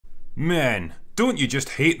Men, don't you just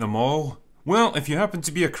hate them all? Well, if you happen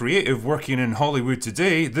to be a creative working in Hollywood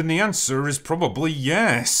today, then the answer is probably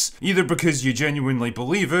yes. Either because you genuinely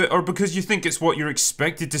believe it, or because you think it's what you're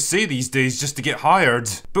expected to say these days just to get hired.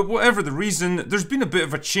 But whatever the reason, there's been a bit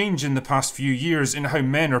of a change in the past few years in how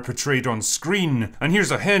men are portrayed on screen. And here's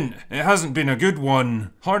a hint, it hasn't been a good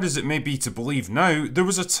one. Hard as it may be to believe now, there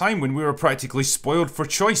was a time when we were practically spoiled for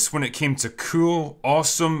choice when it came to cool,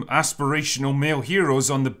 awesome, aspirational male heroes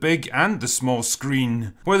on the big and the small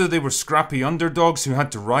screen. Whether they were scrappy underdogs who had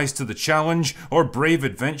to rise to the challenge, or brave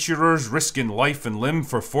adventurers risking life and limb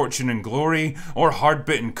for fortune and glory, or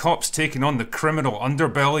hard-bitten cops taking on the criminal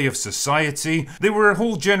underbelly of society, they were a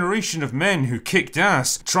whole generation of men who kicked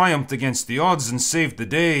ass, triumphed against the odds and saved the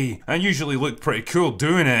day, and usually looked pretty cool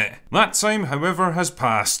doing it. That time, however, has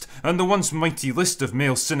passed, and the once mighty list of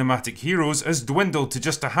male cinematic heroes has dwindled to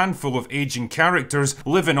just a handful of aging characters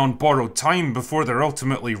living on borrowed time before they're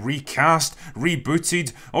ultimately recast,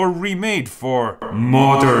 rebooted, or remade for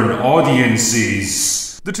modern audiences.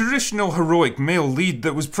 The traditional heroic male lead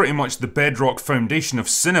that was pretty much the bedrock foundation of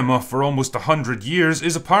cinema for almost 100 years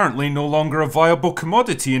is apparently no longer a viable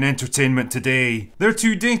commodity in entertainment today. They're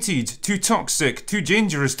too dated, too toxic, too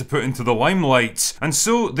dangerous to put into the limelight, and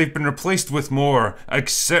so they've been replaced with more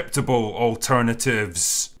acceptable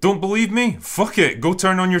alternatives. Don't believe me? Fuck it, go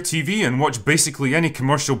turn on your TV and watch basically any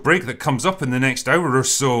commercial break that comes up in the next hour or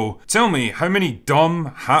so. Tell me, how many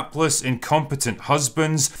dumb, hapless, incompetent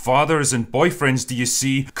husbands, fathers and boyfriends do you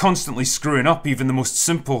see constantly screwing up even the most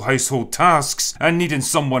simple household tasks and needing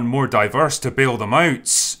someone more diverse to bail them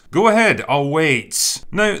out? Go ahead, I'll wait.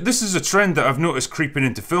 Now, this is a trend that I've noticed creeping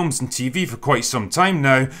into films and TV for quite some time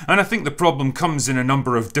now, and I think the problem comes in a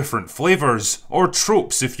number of different flavours, or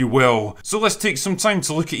tropes if you will. So let's take some time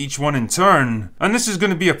to look at each one in turn. And this is going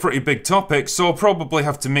to be a pretty big topic, so I'll probably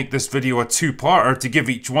have to make this video a two-parter to give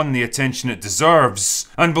each one the attention it deserves.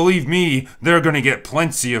 And believe me, they're going to get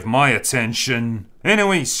plenty of my attention.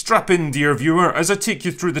 Anyway, strap in dear viewer as I take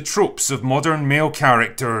you through the tropes of modern male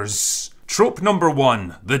characters. Trope number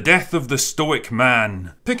 1, the death of the stoic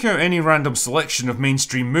man. Pick out any random selection of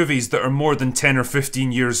mainstream movies that are more than 10 or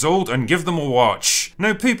 15 years old and give them a watch.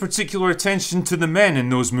 Now pay particular attention to the men in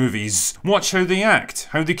those movies. Watch how they act,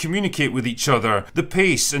 how they communicate with each other, the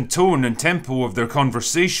pace and tone and tempo of their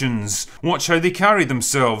conversations. Watch how they carry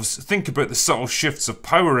themselves, think about the subtle shifts of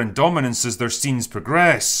power and dominance as their scenes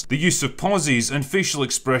progress, the use of pauses and facial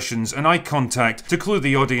expressions and eye contact to clue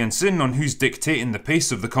the audience in on who's dictating the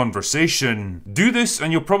pace of the conversation. Do this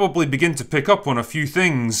and you'll probably begin to pick up on a few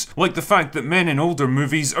things, like the fact that men in older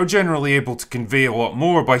movies are generally able to convey a lot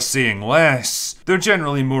more by saying less. They're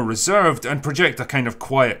generally more reserved and project a kind of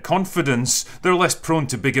quiet confidence. They're less prone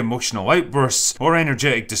to big emotional outbursts or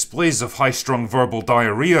energetic displays of high-strung verbal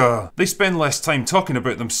diarrhea. They spend less time talking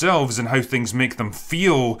about themselves and how things make them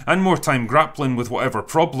feel, and more time grappling with whatever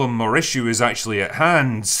problem or issue is actually at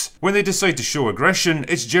hand. When they decide to show aggression,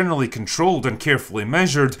 it's generally controlled and carefully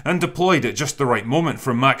measured and deployed at just the right moment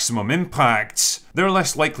for maximum impact. They're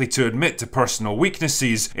less likely to admit to personal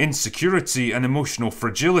weaknesses, insecurity and emotional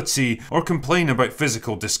fragility, or complain about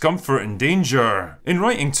physical discomfort and danger. In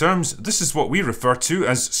writing terms, this is what we refer to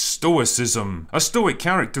as stoicism. A stoic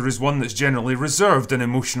character is one that's generally reserved and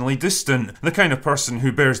emotionally distant, the kind of person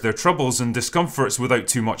who bears their troubles and discomforts without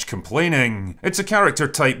too much complaining. It's a character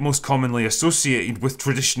type most commonly associated with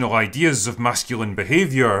traditional ideas of masculine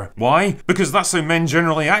behaviour. Why? Because that's how men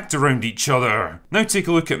generally act around each other. Now take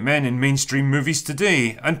a look at men in mainstream movies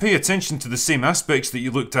today, and pay attention to the same aspects that you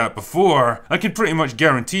looked at before. I can pretty much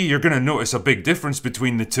guarantee you're going to notice a big difference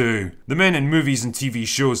between the two. The men in movies and TV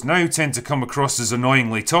shows now tend to come across as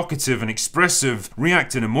annoyingly talkative and expressive,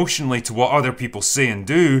 reacting emotionally to what other people say and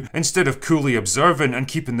do, instead of coolly observing and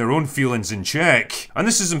keeping their own feelings in check. And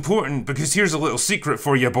this is important because here's a little secret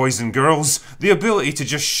for you boys and girls. The ability to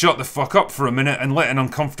just shut the fuck up for a minute and let an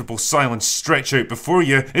uncomfortable silence stretch out before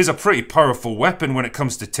you is a pretty powerful weapon when it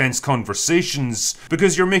comes to tense conversations,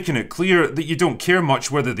 because you're making it clear that you don't care much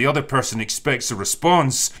whether the other person expects a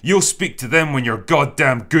response. You'll speak to them when you're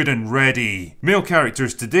goddamn good and ready. Male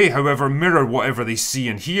characters today, however, mirror whatever they see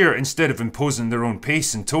and hear instead of imposing their own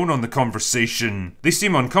pace and tone on the conversation. They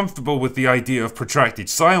seem uncomfortable with the idea of protracted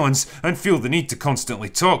silence and feel the need to constantly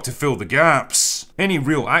talk to fill the gaps. Any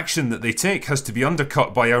real action that they take has to be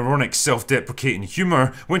undercut by ironic self-deprecating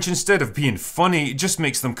humour, which instead of being funny, just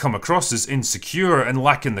makes them come across as insecure and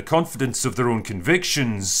lacking the confidence of their own own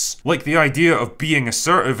convictions. Like the idea of being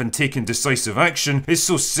assertive and taking decisive action is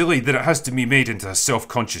so silly that it has to be made into a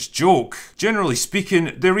self-conscious joke. Generally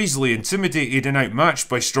speaking, they're easily intimidated and outmatched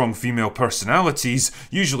by strong female personalities,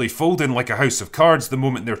 usually folding like a house of cards the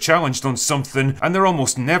moment they're challenged on something, and they're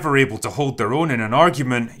almost never able to hold their own in an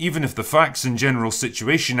argument, even if the facts and general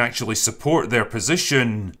situation actually support their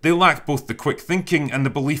position. They lack both the quick thinking and the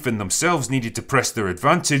belief in themselves needed to press their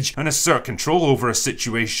advantage and assert control over a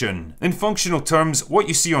situation. In functional terms, what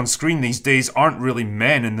you see on screen these days aren't really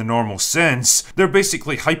men in the normal sense. They're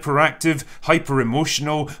basically hyperactive,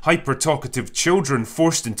 hyper-emotional, hyper-talkative children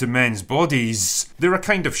forced into men's bodies. They're a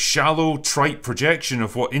kind of shallow, trite projection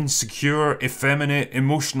of what insecure, effeminate,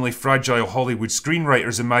 emotionally fragile Hollywood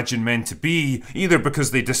screenwriters imagine men to be, either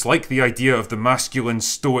because they dislike the idea of the masculine,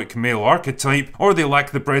 stoic male archetype, or they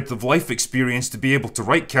lack the breadth of life experience to be able to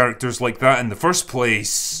write characters like that in the first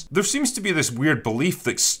place. There seems to be this weird belief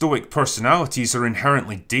that stoic personalities are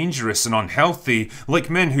inherently dangerous and unhealthy, like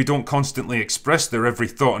men who don't constantly express their every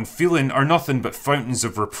thought and feeling are nothing but fountains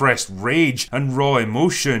of repressed rage and raw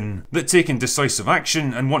emotion, that taking decisive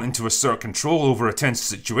action and wanting to assert control over a tense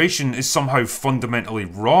situation is somehow fundamentally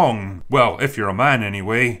wrong. Well, if you're a man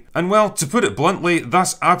anyway. And well, to put it bluntly,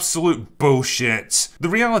 that's absolute bullshit. The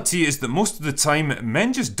reality is that most of the time,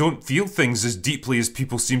 men just don't feel things as deeply as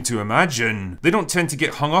people seem to imagine. They don't tend to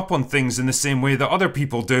get hung up on things in the same way that other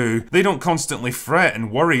people do. They don't constantly fret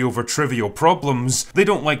and worry over trivial problems. They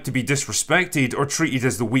don't like to be disrespected or treated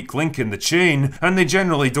as the weak link in the chain, and they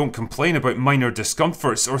generally don't complain about minor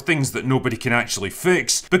discomforts or things that nobody can actually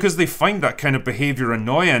fix, because they find that kind of behaviour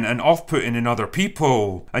annoying and off-putting in other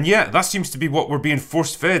people. And yet, that seems to be what we're being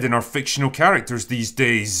force-fed in our fictional characters these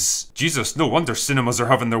days. Jesus, no wonder cinemas are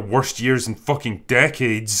having their worst years in fucking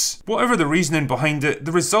decades. Whatever the reasoning behind it,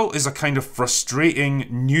 the result is a kind of frustrating,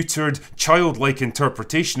 neutered, childlike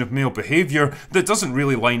interpretation of male behaviour that doesn't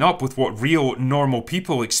really line up with what real, normal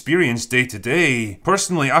people experience day to day.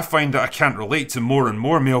 Personally, I find that I can't relate to more and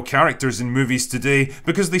more male characters in movies today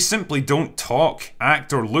because they simply don't talk,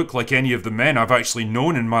 act, or look like any of the men I've actually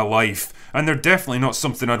known in my life, and they're definitely not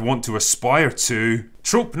something I'd want to aspire to.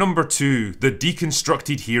 Trope number 2, the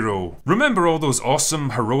deconstructed hero. Remember all those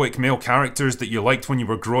awesome, heroic male characters that you liked when you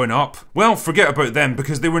were growing up? Well, forget about them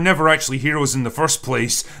because they were never actually heroes in the first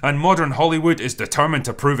place, and modern Hollywood is determined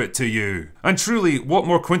to prove it to you. And truly, what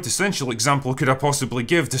more quintessential example could I possibly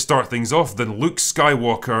give to start things off than Luke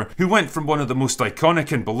Skywalker, who went from one of the most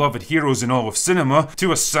iconic and beloved heroes in all of cinema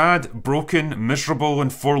to a sad, broken, miserable,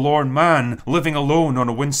 and forlorn man, living alone on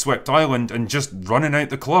a windswept island and just running out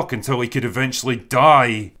the clock until he could eventually die.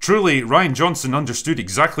 Truly, Rian Johnson understood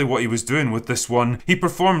exactly what he was doing with this one. He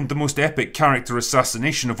performed the most epic character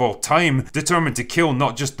assassination of all time, determined to kill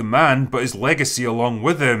not just the man, but his legacy along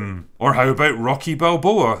with him. Or how about Rocky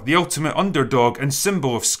Balboa, the ultimate underdog and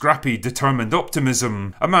symbol of scrappy, determined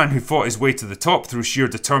optimism? A man who fought his way to the top through sheer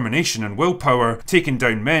determination and willpower, taking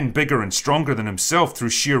down men bigger and stronger than himself through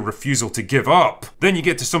sheer refusal to give up. Then you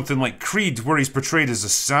get to something like Creed, where he's portrayed as a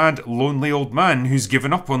sad, lonely old man who's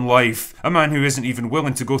given up on life. A man who isn't even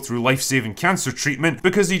willing to go through life-saving cancer treatment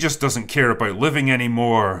because he just doesn't care about living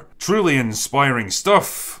anymore. Truly inspiring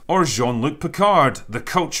stuff. Or Jean-Luc Picard, the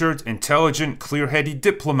cultured, intelligent, clear-headed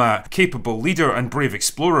diplomat, capable leader and brave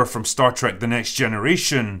explorer from Star Trek The Next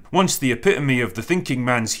Generation. Once the epitome of the thinking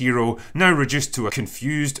man's hero, now reduced to a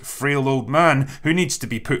confused, frail old man who needs to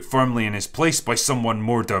be put firmly in his place by someone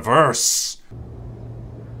more diverse.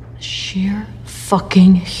 Sheer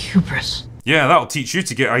fucking hubris. Yeah, that'll teach you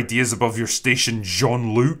to get ideas above your station,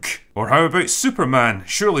 Jean-Luc. Or how about Superman,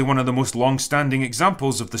 surely one of the most long-standing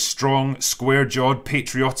examples of the strong, square-jawed,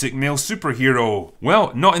 patriotic male superhero?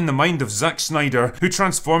 Well, not in the mind of Zack Snyder, who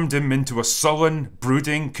transformed him into a sullen,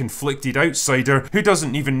 brooding, conflicted outsider who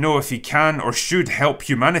doesn't even know if he can or should help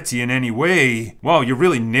humanity in any way. Wow, you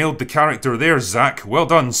really nailed the character there, Zack. Well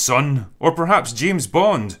done, son. Or perhaps James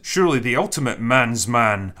Bond, surely the ultimate man's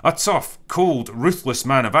man. A tough, cold, ruthless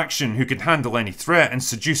man of action who can handle any threat and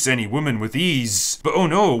seduce any woman with ease. But oh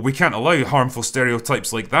no, we can't allow harmful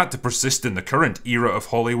stereotypes like that to persist in the current era of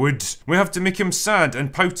Hollywood. We have to make him sad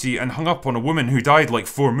and pouty and hung up on a woman who died like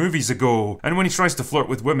 4 movies ago, and when he tries to flirt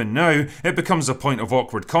with women now, it becomes a point of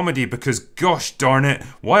awkward comedy because gosh darn it,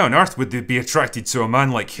 why on earth would they be attracted to a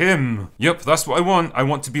man like him? Yep, that's what I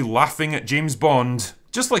want to be laughing at James Bond.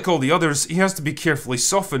 Just like all the others, he has to be carefully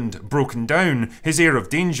softened, broken down, his air of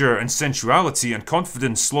danger and sensuality and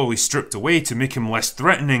confidence slowly stripped away to make him less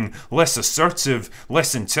threatening, less assertive,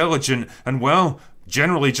 less intelligent, and well,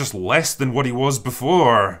 generally just less than what he was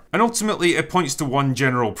before. And ultimately, it points to one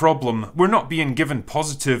general problem. We're not being given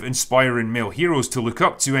positive, inspiring male heroes to look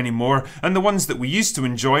up to anymore, and the ones that we used to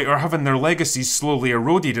enjoy are having their legacies slowly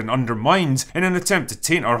eroded and undermined in an attempt to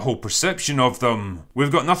taint our whole perception of them.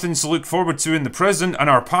 We've got nothing to look forward to in the present, and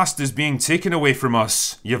our past is being taken away from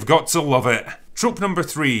us. You've got to love it. Trope number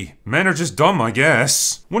 3. Men are just dumb, I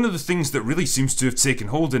guess. One of the things that really seems to have taken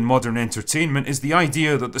hold in modern entertainment is the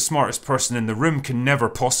idea that the smartest person in the room can never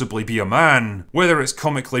possibly be a man. Whether it's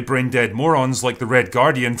comically brain-dead morons like the Red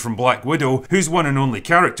Guardian from Black Widow, whose one and only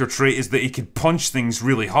character trait is that he can punch things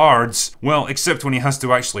really hard. Well, except when he has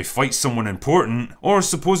to actually fight someone important. Or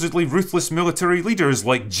supposedly ruthless military leaders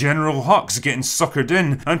like General Hux getting suckered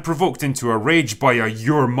in and provoked into a rage by a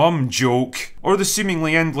 "your mum" joke. Or the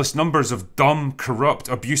seemingly endless numbers of dumb, corrupt,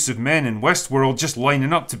 abusive men in Westworld just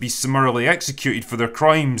lining up to be summarily executed for their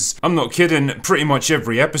crimes. I'm not kidding, pretty much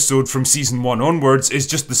every episode from season 1 onwards is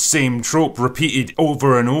just the same trope repeated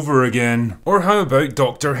over and over again. Or how about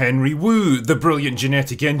Dr. Henry Wu, the brilliant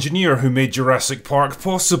genetic engineer who made Jurassic Park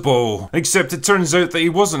possible? Except it turns out that he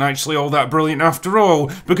wasn't actually all that brilliant after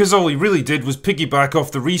all, because all he really did was piggyback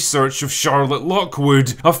off the research of Charlotte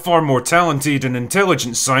Lockwood, a far more talented and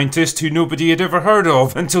intelligent scientist who nobody had ever heard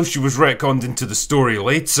of until she was retconned into the story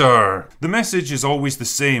later. The message is always the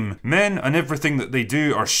same. Men and everything that they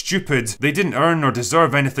do are stupid. They didn't earn or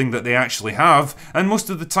deserve anything that they actually have, and most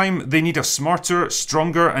of the time they need a smarter,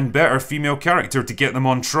 stronger, and better female character to get them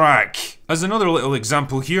on track. As another little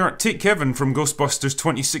example here, take Kevin from Ghostbusters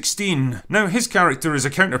 2016. Now his character is a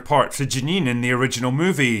counterpart to Janine in the original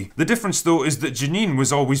movie. The difference though is that Janine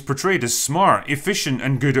was always portrayed as smart, efficient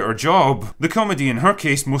and good at her job. The comedy in her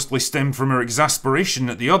case mostly stemmed from her exasperation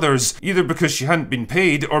at the others, either because she hadn't been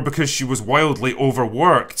paid or because she was wildly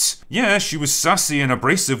overworked. Yeah, she was sassy and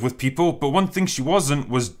abrasive with people, but one thing she wasn't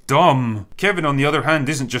was dumb. Kevin on the other hand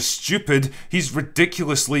isn't just stupid, he's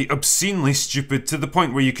ridiculously, obscenely stupid to the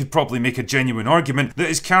point where you could probably make a genuine argument that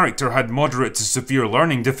his character had moderate to severe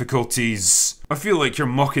learning difficulties. I feel like you're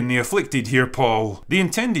mocking the afflicted here, Paul. The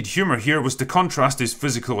intended humour here was to contrast his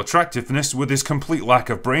physical attractiveness with his complete lack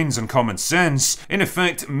of brains and common sense, in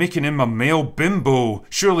effect making him a male bimbo,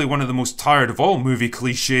 surely one of the most tired of all movie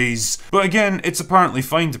cliches. But again, it's apparently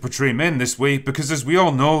fine to portray men this way because as we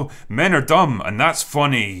all know, men are dumb and that's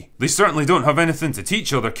funny. They certainly don't have anything to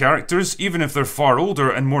teach other characters, even if they're far older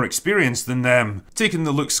and more experienced than them. Taking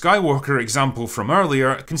the Luke Skywalker example from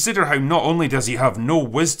earlier, consider how not only does he have no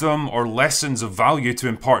wisdom or lessons of value to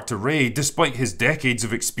impart to Rey despite his decades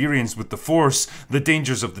of experience with the Force, the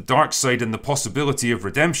dangers of the dark side and the possibility of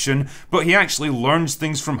redemption, but he actually learns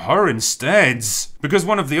things from her instead. Because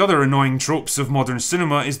one of the other annoying tropes of modern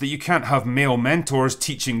cinema is that you can't have male mentors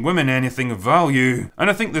teaching women anything of value. And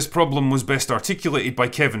I think this problem was best articulated by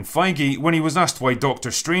Kevin Feige when he was asked why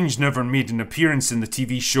Doctor Strange never made an appearance in the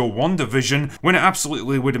TV show WandaVision, when it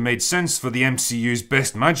absolutely would have made sense for the MCU's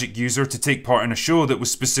best magic user to take part in a show that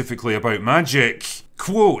was specifically about magic.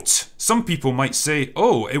 Quote, some people might say,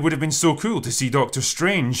 oh, it would have been so cool to see Doctor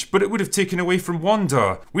Strange, but it would have taken away from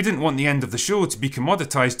Wanda. We didn't want the end of the show to be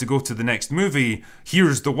commoditized to go to the next movie.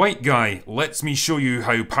 Here's the white guy, let me show you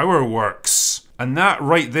how power works. And that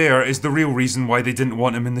right there is the real reason why they didn't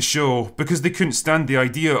want him in the show, because they couldn't stand the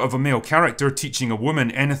idea of a male character teaching a woman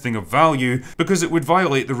anything of value, because it would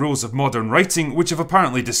violate the rules of modern writing, which have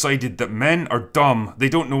apparently decided that men are dumb, they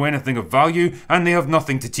don't know anything of value, and they have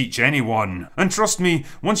nothing to teach anyone. And trust me,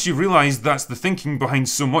 once you realise that's the thinking behind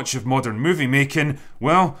so much of modern movie making,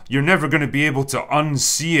 well, you're never going to be able to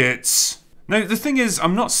unsee it. Now, the thing is,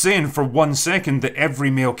 I'm not saying for 1 second that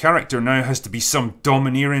every male character now has to be some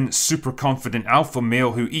domineering, super confident alpha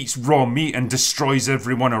male who eats raw meat and destroys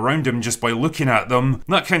everyone around him just by looking at them.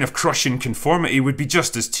 That kind of crushing conformity would be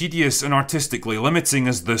just as tedious and artistically limiting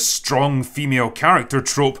as the strong female character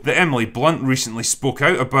trope that Emily Blunt recently spoke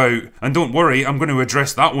out about. And don't worry, I'm going to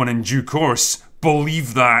address that one in due course.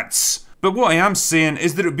 Believe that. But what I am saying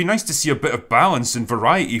is that it would be nice to see a bit of balance and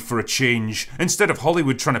variety for a change, instead of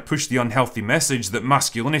Hollywood trying to push the unhealthy message that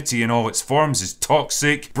masculinity in all its forms is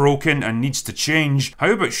toxic, broken and needs to change.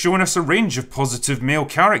 How about showing us a range of positive male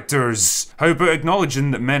characters? How about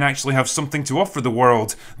acknowledging that men actually have something to offer the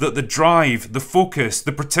world, that the drive, the focus,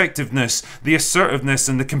 the protectiveness, the assertiveness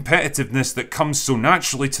and the competitiveness that comes so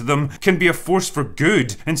naturally to them can be a force for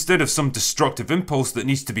good, instead of some destructive impulse that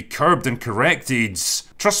needs to be curbed and corrected.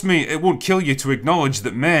 Trust me, it won't kill you to acknowledge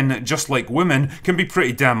that men, just like women, can be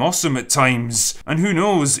pretty damn awesome at times. And who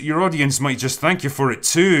knows, your audience might just thank you for it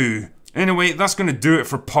too. Anyway, that's going to do it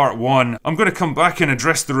for part 1. I'm going to come back and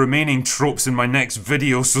address the remaining tropes in my next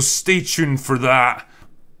video, so stay tuned for that.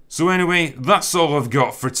 So anyway, that's all I've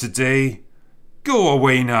got for today. Go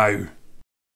away now.